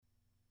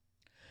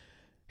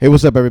Hey,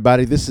 what's up,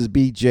 everybody? This is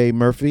BJ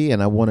Murphy,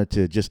 and I wanted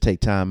to just take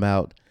time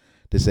out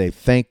to say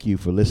thank you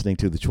for listening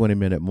to the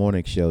 20-Minute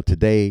Morning Show.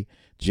 Today,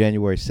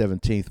 January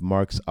 17th,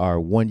 marks our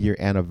 1-year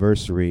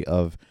anniversary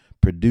of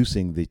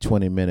producing the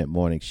 20-Minute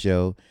Morning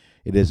Show.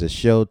 It is a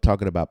show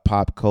talking about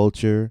pop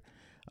culture.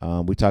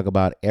 We talk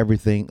about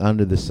everything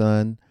under the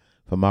sun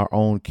from our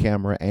own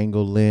camera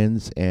angle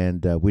lens,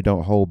 and we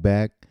don't hold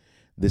back.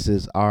 This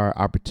is our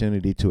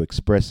opportunity to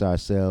express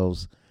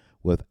ourselves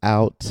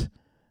without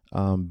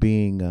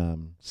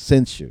being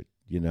censored,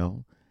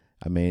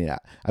 I mean,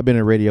 I've been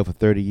in radio for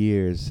 30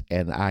 years,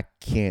 and I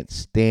can't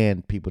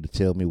stand people to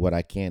tell me what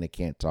I can and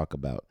can't talk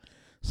about.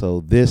 So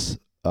this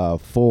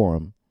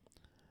forum,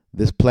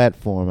 this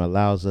platform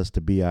allows us to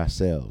be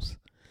ourselves.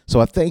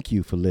 So I thank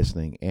you for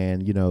listening.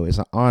 And, it's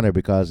an honor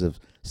because if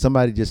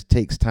somebody just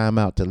takes time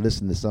out to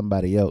listen to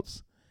somebody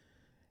else,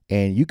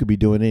 and you could be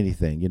doing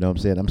anything, you know what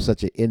I'm saying? I'm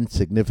such an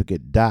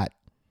insignificant dot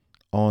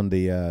on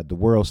the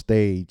world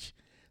stage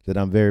that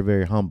I'm very,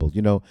 very humbled.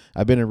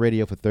 I've been in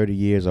radio for 30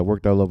 years. I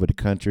worked all over the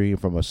country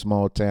from a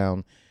small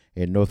town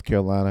in North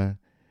Carolina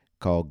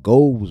called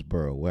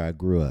Goldsboro, where I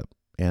grew up.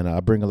 And I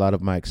bring a lot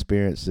of my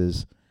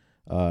experiences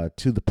to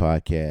the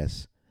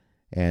podcast.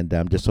 And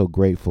I'm just so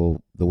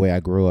grateful the way I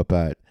grew up.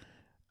 I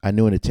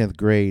knew in the 10th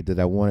grade that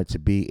I wanted to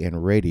be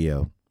in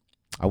radio.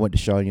 I went to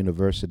Shaw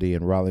University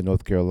in Raleigh,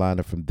 North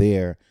Carolina. From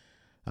there,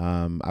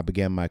 I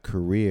began my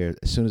career.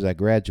 As soon as I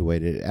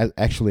graduated, I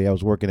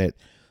was working at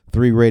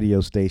 3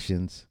 radio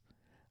stations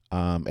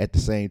at the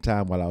same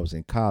time while I was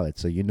in college.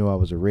 So I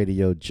was a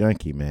radio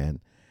junkie, man.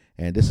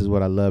 And this is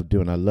what I love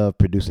doing. I love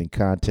producing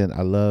content.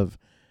 I love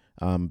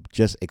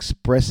just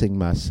expressing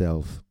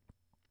myself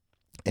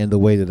in the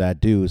way that I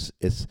do.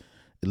 It's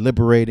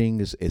liberating.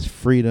 It's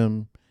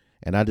freedom.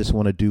 And I just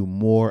want to do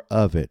more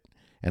of it.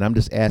 And I'm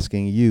just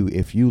asking you,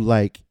 if you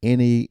like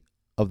any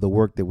of the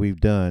work that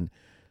we've done,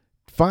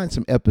 find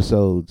some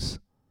episodes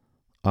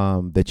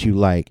that you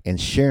like and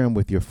share them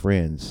with your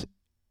friends.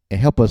 And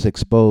help us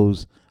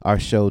expose our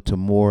show to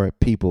more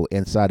people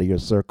inside of your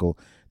circle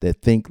that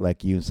think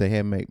like you and say,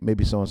 hey,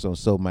 maybe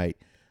so-and-so might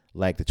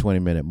like the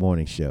 20-Minute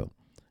Morning Show.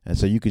 And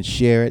so you can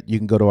share it. You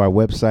can go to our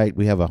website.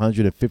 We have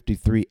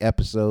 153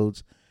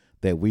 episodes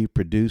that we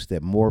produced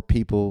that more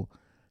people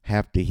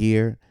have to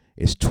hear.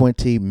 It's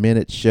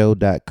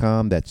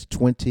 20minuteshow.com. That's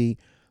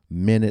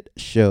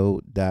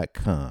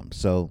 20minuteshow.com.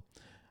 So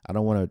I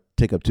don't want to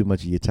take up too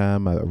much of your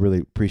time. I really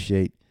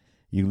appreciate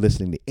you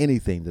listening to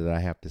anything that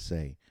I have to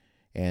say.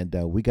 And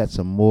we got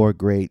some more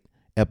great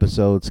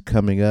episodes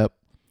coming up.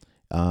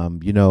 I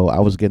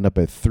was getting up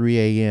at 3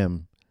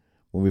 a.m.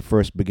 when we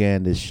first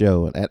began this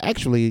show. And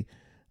actually,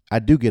 I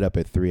do get up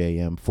at 3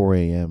 a.m., 4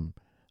 a.m.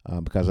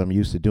 Because I'm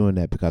used to doing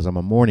that because I'm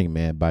a morning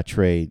man by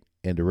trade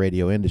in the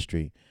radio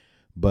industry.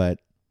 But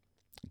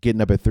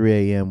getting up at 3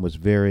 a.m. was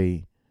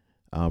very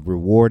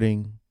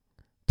rewarding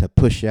to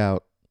push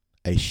out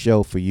a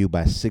show for you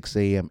by 6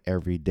 a.m.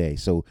 every day.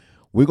 So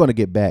we're going to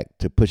get back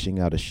to pushing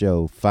out a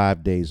show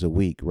 5 days a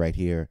week right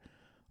here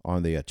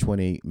on the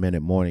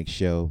 20-Minute Morning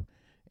Show.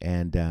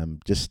 And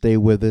just stay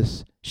with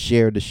us,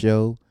 share the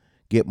show,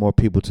 get more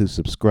people to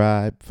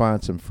subscribe,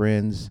 find some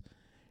friends,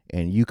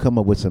 and you come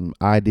up with some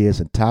ideas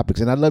and topics.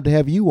 And I'd love to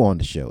have you on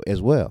the show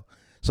as well.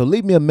 So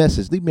leave me a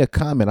message, leave me a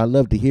comment. I'd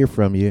love to hear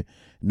from you,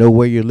 know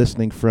where you're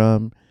listening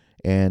from.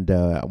 And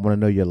I want to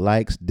know your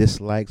likes,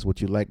 dislikes, what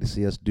you'd like to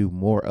see us do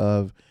more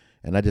of.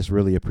 And I just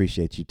really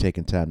appreciate you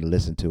taking time to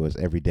listen to us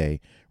every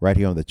day right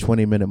here on the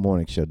 20-Minute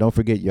Morning Show. Don't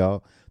forget,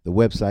 y'all, the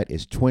website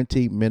is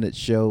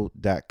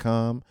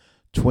 20minuteshow.com,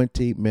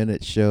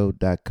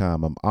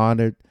 20minuteshow.com. I'm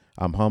honored.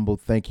 I'm humbled.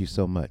 Thank you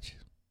so much.